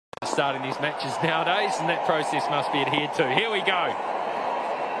starting these matches nowadays, and that process must be adhered to. Here we go.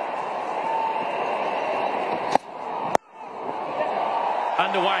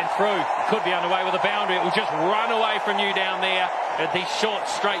 Underway and through. Could be underway with a boundary. It will just run away from you down there at these short,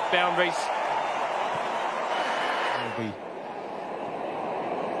 straight boundaries. It'll be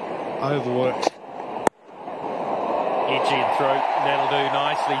overworked. Edgy and through. That'll do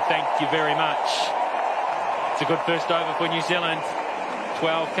nicely. Thank you very much. It's a good first over for New Zealand.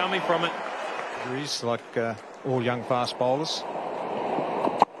 12 coming from it. Injuries like all young fast bowlers.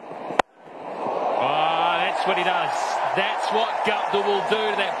 Oh, that's what he does. That's what Gupta will do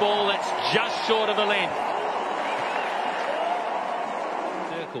to that ball that's just short of the length.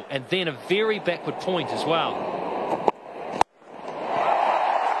 Circle, and then a very backward point as well.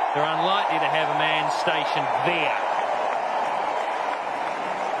 They're unlikely to have a man stationed there.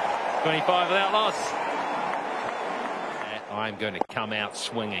 25 without loss. I'm going to come out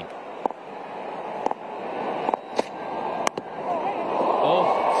swinging.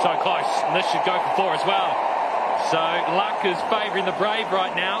 Oh, so close. And this should go for 4 as well. So luck is favouring the brave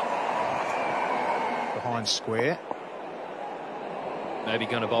right now. Behind square. Maybe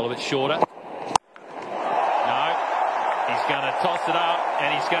going to bowl a bit shorter. No. He's going to toss it up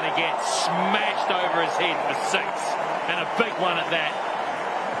and he's going to get smashed over his head for 6. And a big one at that.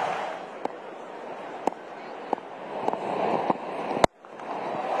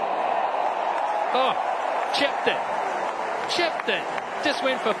 Oh, chipped it. Chipped it. Just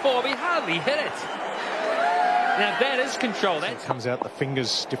went for 4, but he hardly hit it. Now that is control. That comes out the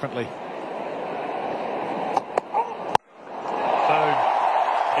fingers differently. Boom.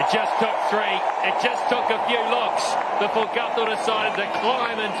 It just took 3. It just took a few looks before Gupta decided to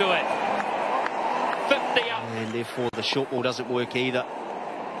climb into it. 50 up. And therefore the short ball doesn't work either.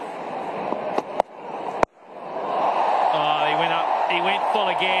 Oh, he went up. He went full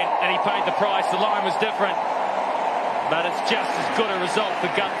again, and he paid the price. The line was different, but it's just as good a result for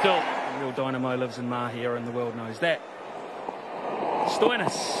Gupta. Real dynamo lives in Mahia, and the world knows that.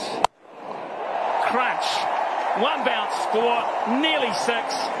 Stoinis. Crunch. 1 bounce score, nearly 6.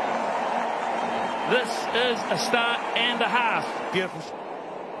 This is a start and a half. Beautiful.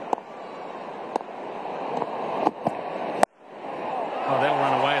 Oh, that'll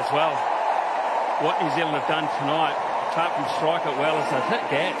run away as well. What New Zealand have done tonight, apart from strike it well, is they've hit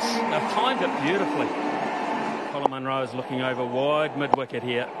gaps. They've timed it beautifully. Colin Munro is looking over wide mid-wicket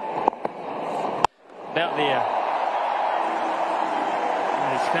here. About there.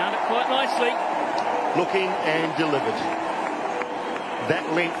 And he's found it quite nicely. Looking and delivered.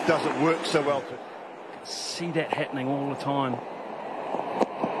 That length doesn't work so well. See that happening all the time.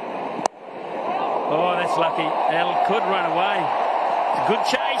 Oh, that's lucky. That could run away. It's a good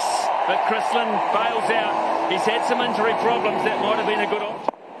chase, but Chrislin bails out. He's had some injury problems. That might have been a good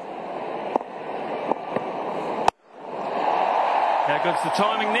option. How good's the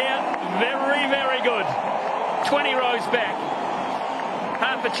timing there? Very, very good. 20 rows back.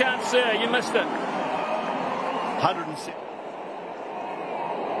 Half a chance, sir. You missed it. 106.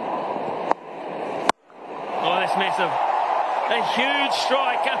 Oh, that's massive. A huge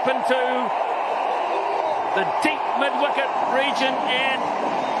strike up into the deep mid-wicket region, and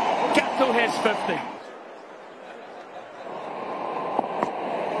Gupta has 50.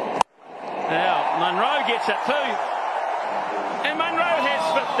 Now, Munro gets it too. And Munro has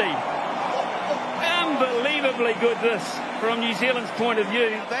 50. Unbelievably good this, from New Zealand's point of view.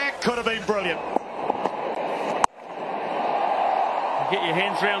 That could have been brilliant. Get your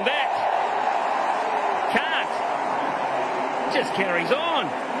hands around that. Can't. Just carries on.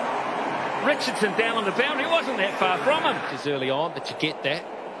 Richardson down on the boundary. It wasn't that far from him. Just early on, but you get that.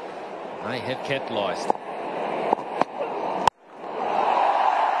 They have capitalised.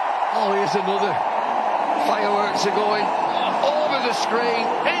 Oh, here's another. Fireworks are going over the screen,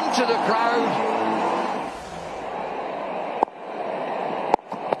 into the crowd.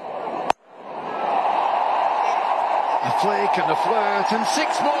 A flick and a flirt, and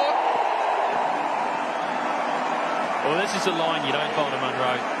 6 more. Well, this is a line you don't bowl to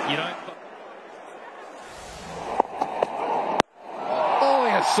Munro. You don't. Oh,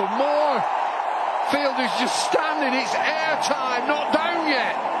 he has some more. Fielder's just standing. It's airtime, not down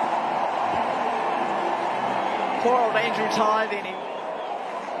yet. Poor old Andrew Ty then.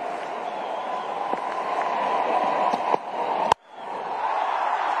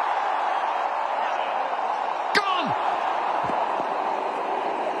 Gone!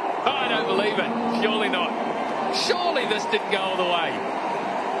 I don't believe it. Surely not. Surely this didn't go all the way.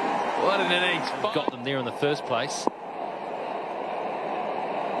 What an innings. Got them there in the first place.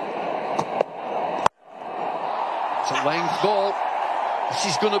 It's a length ball. This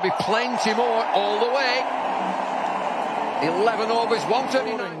is going to be plenty more all the way. 11 overs,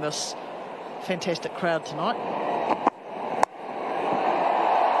 139. This fantastic crowd tonight.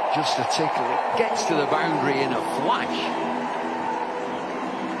 Just a tickle. It gets to the boundary in a flash.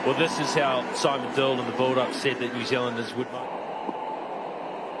 Well, this is how Simon Dill and the Bulldogs said that New Zealanders would.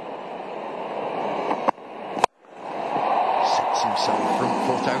 Sets himself front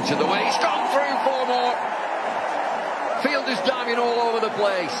foot out of the way. He's gone through 4 more. Fielders diving all over the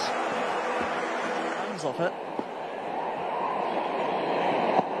place. Runs off it.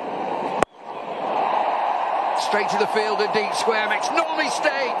 Straight to the field, a deep square, makes no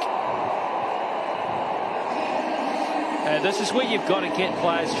mistake. This is where you've got to get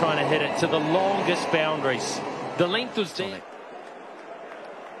players trying to hit it to the longest boundaries. The length was there.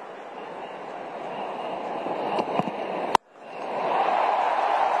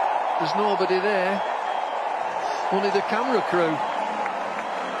 There's nobody there. Only the camera crew.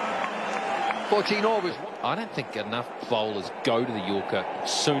 14 overs. I don't think enough bowlers go to the Yorker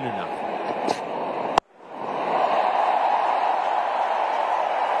soon enough.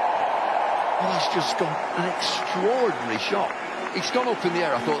 Well, he's just got an extraordinary shot. He's gone up in the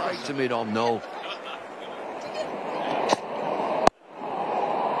air. I thought that's to mid-on. No.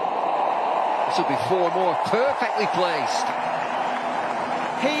 This will be 4 more. Perfectly placed.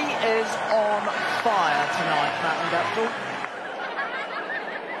 He is on fire tonight, Martin Guptill.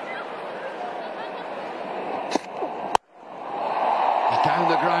 He's down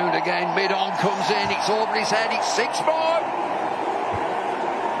the ground again. Mid-on comes in. It's over his head. It's 6 more.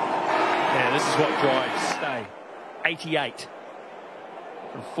 Yeah, this is what drives. Stay. 88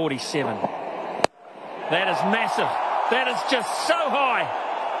 from 47. That is massive. That is just so high.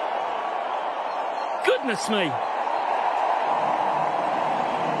 Goodness me.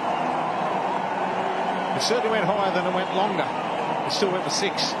 It certainly went higher than it went longer. It still went for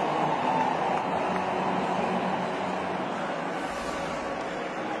 6.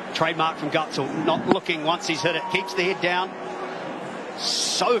 Trademark from Gutzel, not looking once he's hit it, keeps the head down.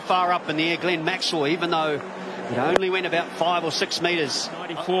 So far up in the air, Glenn Maxwell, even though it only went about 5 or 6 metres.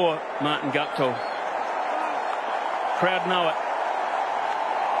 94, Martin Guptill. Crowd know it.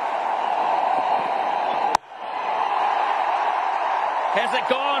 Has it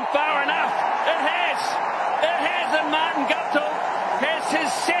gone far enough? It has. It has, and Martin Guptill has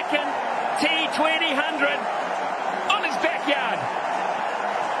his second T20 100 on his backyard.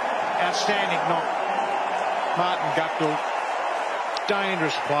 Outstanding knock. Martin Guptill,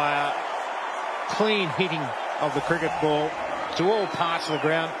 dangerous player, clean hitting of the cricket ball to all parts of the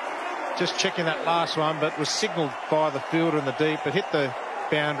ground. Just checking that last one, but was signalled by the fielder in the deep, but hit the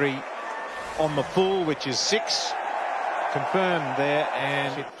boundary on the full, which is 6. Confirmed there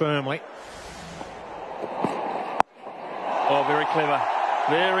and hit firmly. Oh, very clever.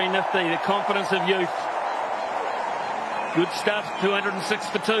 Very nifty. The confidence of youth. Good stuff. 206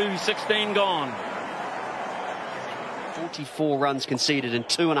 for 2. 16 gone. 44 runs conceded in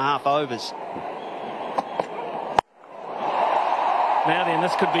 2.5 overs. Now then,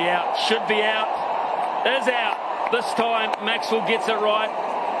 this could be out. Should be out. Is out. This time, Maxwell gets it right.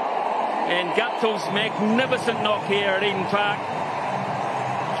 And Guptill's magnificent knock here at Eden Park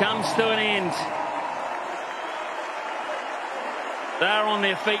comes to an end. They're on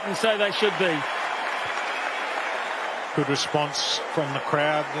their feet, and so they should be. Good response from the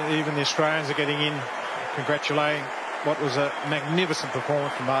crowd. Even the Australians are getting in, congratulating what was a magnificent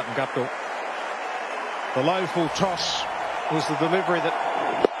performance from Martin Guptill. The low full toss was the delivery that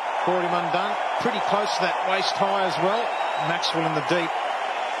brought him undone. Pretty close to that waist high as well. Maxwell in the deep.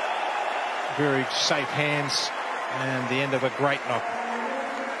 Very safe hands, and the end of a great knock.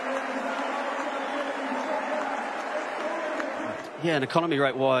 Yeah, and economy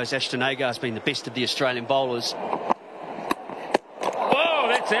rate wise, Ashton Agar's been the best of the Australian bowlers. Oh,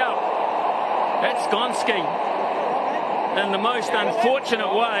 that's out. That's Gonski. In the most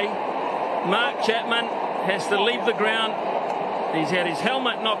unfortunate way, Mark Chapman has to leave the ground. He's had his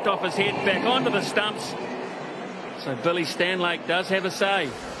helmet knocked off his head, back onto the stumps. So Billy Stanlake does have a say.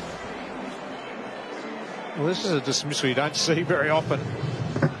 Well, this is a dismissal you don't see very often.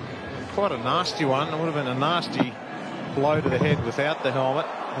 Quite a nasty one. It would have been a nasty blow to the head without the helmet.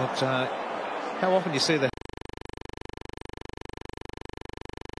 But how often do you see the...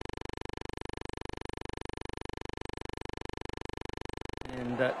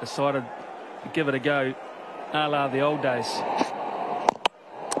 And decided to give it a go, a la the old days.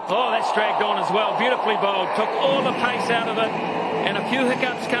 Oh, that's dragged on as well. Beautifully bowled. Took all the pace out of it. And a few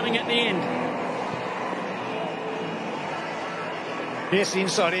hiccups coming at the end. Yes, the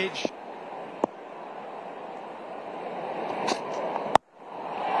inside edge.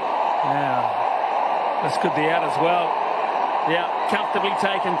 Yeah, this could be out as well. Yeah, comfortably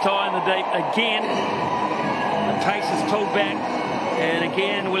taken, tie in the deep again. The pace is pulled back, and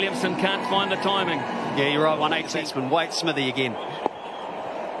again Williamson can't find the timing. Yeah, you're right. 1/8 batsman Wade Smithy again.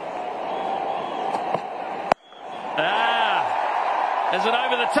 Is it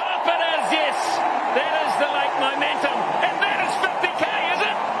over the top? It is, yes. That is the late momentum, and that is 50k, is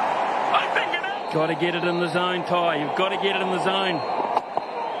it? I think it is. Got to get it in the zone, Ty. You've got to get it in the zone.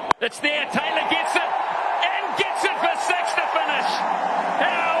 It's there. Taylor gets it, and gets it for 6 to finish.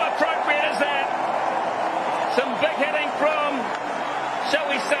 How appropriate is that? Some big hitting from, shall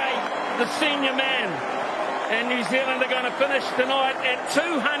we say, the senior man. And New Zealand are going to finish tonight at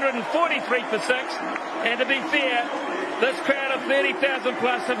 243 for 6. And to be fair, this crowd of 30,000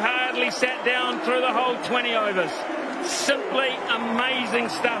 plus have hardly sat down through the whole 20 overs. Simply amazing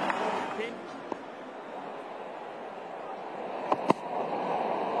stuff.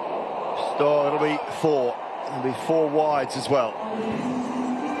 Oh, it'll be 4. It'll be 4 wides as well.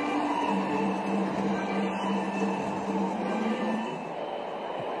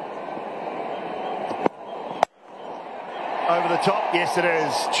 Over the top, yes it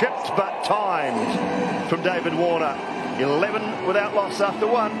is. Chipped but timed from David Warner. 11 without loss after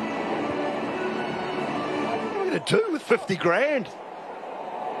 1. What are we going to do with 50 grand?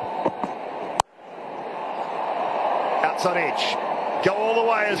 Outside edge. Go all the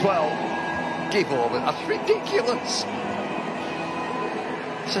way as well. Give over. That's ridiculous.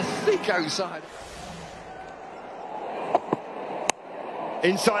 It's a thick outside.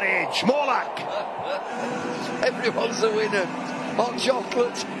 Inside edge. More luck. Everyone's a winner. Hot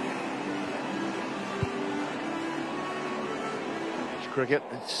chocolate. Cricket,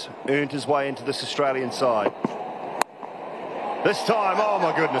 it's earned his way into this Australian side. This time, oh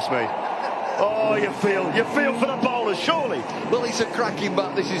my goodness me. Oh, you feel for the bowlers, surely. Well, it's a cracking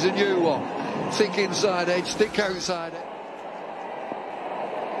bat. This is a new one. Thick inside edge, thick outside edge.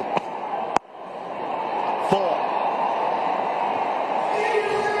 4.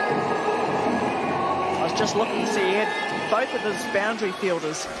 I was just looking to see he had both of his boundary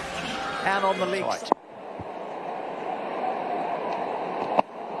fielders out on the legs. Right.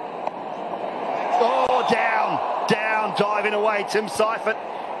 Oh, down, diving away, Tim Seifert.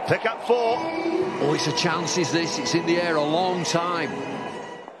 Pick up 4. Oh, it's a chance, is this? It's in the air a long time.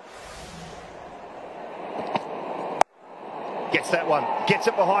 Gets that one, gets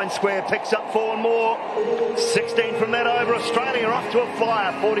it behind square, picks up 4 and more. 16 from that over. Australia off to a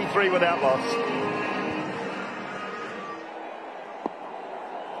flyer, 43 without loss.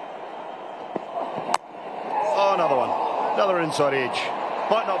 Oh, another one, another inside edge.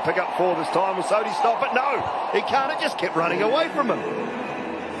 Might not pick up 4 this time. Will Sodhi stop it? No, he can't. It just kept running away from him.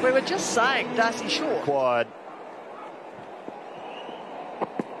 We were just saying, Darcy Shaw. Quiet.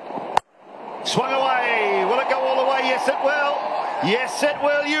 Swung away. Will it go all the way? Yes, it will. Yes, it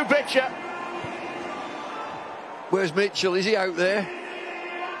will. You betcha. Where's Mitchell? Is he out there?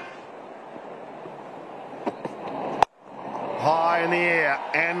 High in the air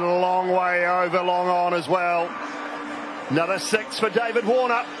and long way over, long on as well. Another 6 for David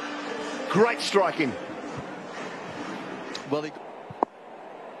Warner. Great striking. Well,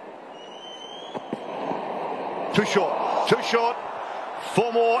 Too short.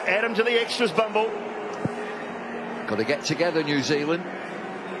 4 more, add him to the extras, Bumble. got to get together, New Zealand.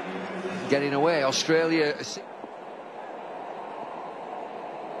 Getting away, Australia.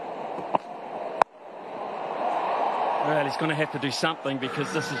 Well, he's going to have to do something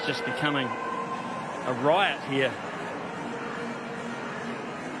because this is just becoming a riot here.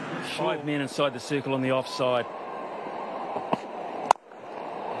 5 men inside the circle on the offside.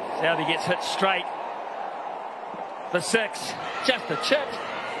 Southey gets hit straight. The 6, just a chip.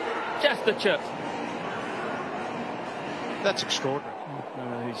 Just a chip. That's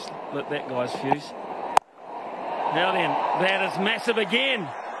extraordinary. He's lit that guy's fuse. Now then, that is massive again.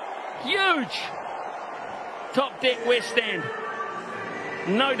 Huge. Top deck West Stand.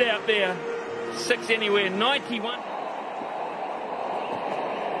 No doubt there. 6 anywhere, 91.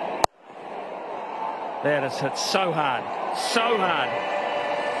 That is hit so hard. So hard.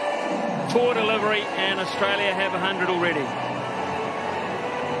 Poor delivery, and Australia have 100 already.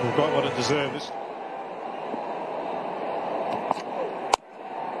 We've got what it deserves.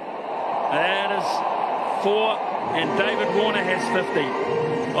 That is 4, and David Warner has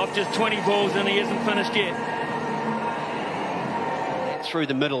 50. Off just 20 balls, and he isn't finished yet. Through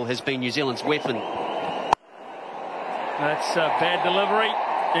the middle has been New Zealand's weapon. That's a bad delivery,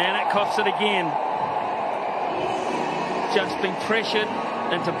 and it coughs it again. Just been pressured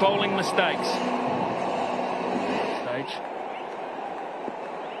into bowling mistakes. Stage.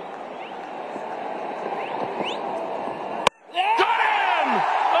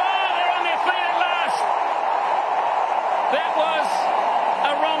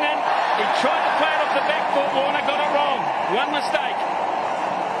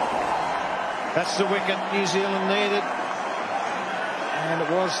 That's the wicket New Zealand needed. And it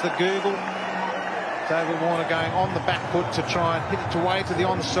was the Google. David Warner going on the back foot to try and hit it away to the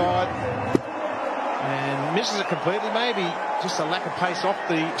onside. And misses it completely. Maybe just a lack of pace off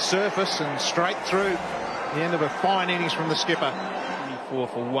the surface and straight through. The end of a fine innings from the skipper. 4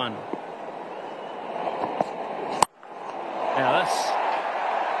 for 1. Now this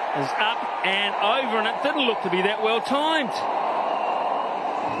is up and over, and it didn't look to be that well timed.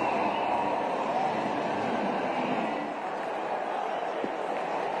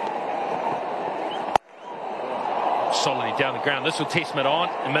 Solidly down the ground. This will test mid-on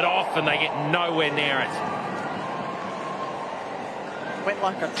and mid-off, and they get nowhere near it. Went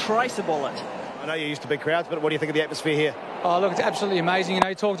like a tracer bullet. I know you're used to big crowds, but what do you think of the atmosphere here? Oh, look, it's absolutely amazing. You know,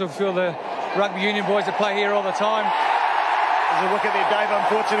 you talk to a few of the rugby union boys that play here all the time. There's a wicket there, Dave.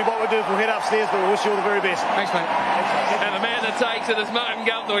 Unfortunately, what we'll do is we'll head upstairs, but we'll wish you all the very best. Thanks, mate. And the man that takes it is Martin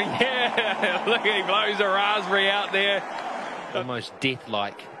Guthrie. Yeah, look, he blows a raspberry out there. Almost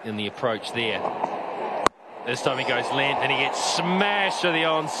death-like in the approach there. This time he goes length and he gets smashed to the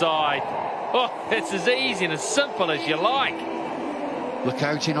onside. Oh, it's as easy and as simple as you like. Look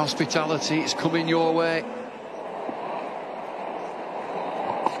out in hospitality, it's coming your way.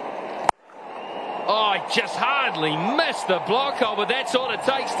 Oh, just hardly missed the block hole, but that's all it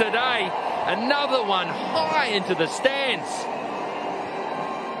takes today. Another one high into the stands.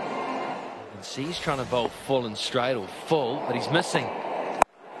 And see, he's trying to bowl full and straight, or full, but he's missing.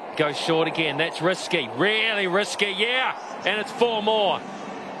 Goes short again. That's risky. Really risky, yeah. And it's 4 more.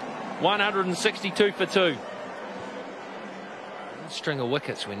 162 for 2. A string of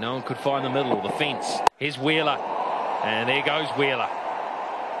wickets when no one could find the middle or the fence. Here's Wheeler. And there goes Wheeler.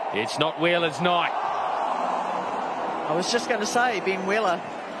 It's not Wheeler's night. I was just going to say, Ben Wheeler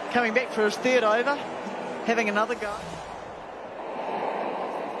coming back for his 3rd over, having another go.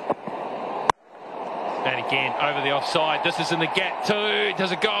 And again, over the offside. This is in the gap too.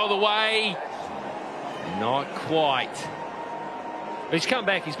 Does it go all the way? Not quite. He's come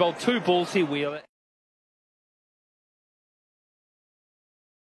back. He's bowled 2 balls here, Wheeler.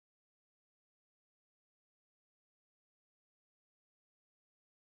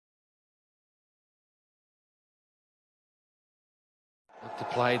 Look to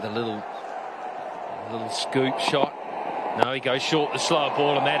play the little scoop shot. No, he goes short the slower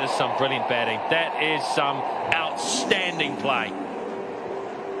ball, and that is some brilliant batting. That is some outstanding play.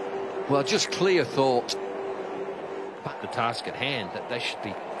 Well, just clear thought. But the task at hand, that they should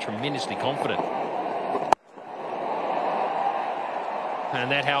be tremendously confident.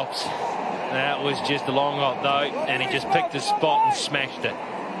 And that helps. That was just a long hop though, and he just picked his spot and smashed it.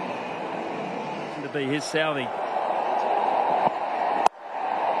 To be his Southie.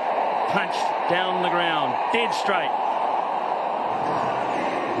 Punched down the ground, dead straight.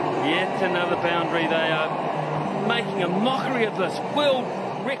 Yet another boundary. They are making a mockery of this world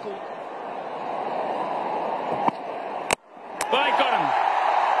record. Well, they got him.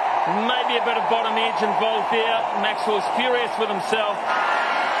 Maybe a bit of bottom edge involved there. Maxwell's furious with himself.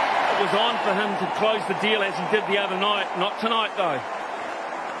 It was on for him to close the deal as he did the other night. Not tonight, though.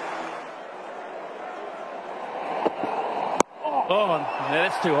 Oh, yeah,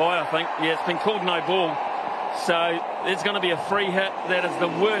 that's too high, I think. Yeah, it's been called no ball. So there's going to be a free hit. That is the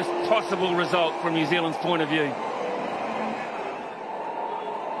worst possible result from New Zealand's point of view.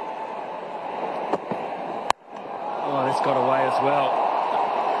 Oh, that's got away as well.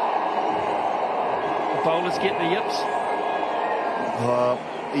 The bowlers get the yips.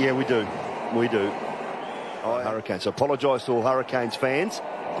 Yeah, we do. We do. Hurricanes. So apologise to all Hurricanes fans.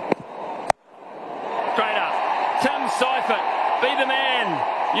 Straight up. Tim Seifert, be the man.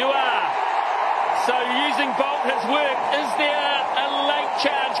 You are. So using Bolt has worked. Is there a late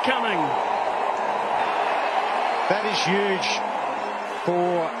charge coming? That is huge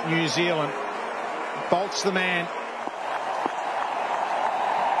for New Zealand. Bolt's the man.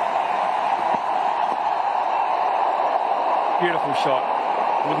 Beautiful shot.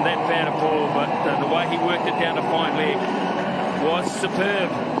 Wasn't that bad a ball, but the way he worked it down to fine leg was superb.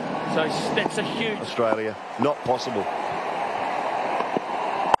 So that's a huge... Australia, not possible.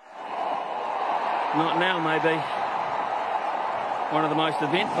 Not now, maybe. One of the most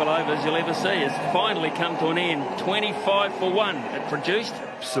eventful overs you'll ever see has finally come to an end. 25 for 1. It produced.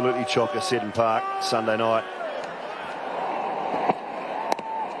 Absolutely chocker, Seddon Park, Sunday night.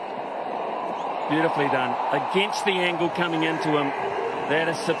 Beautifully done. Against the angle coming into him. That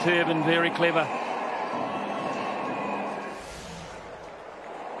is superb and very clever.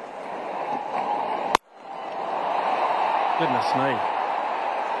 Goodness me.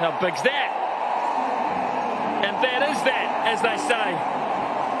 How big's that? And that is that, as they say.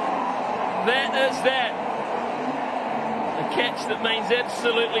 That is that. A catch that means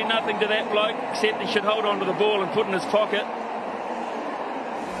absolutely nothing to that bloke, except he should hold on to the ball and put it in his pocket.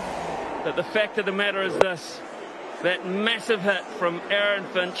 But the fact of the matter is this: that massive hit from Aaron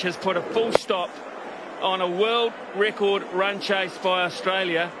Finch has put a full stop on a world record run chase by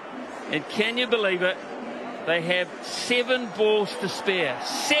Australia. And can you believe it? They have 7 balls to spare.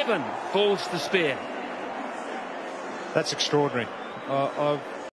 7 balls to spare. That's extraordinary. I've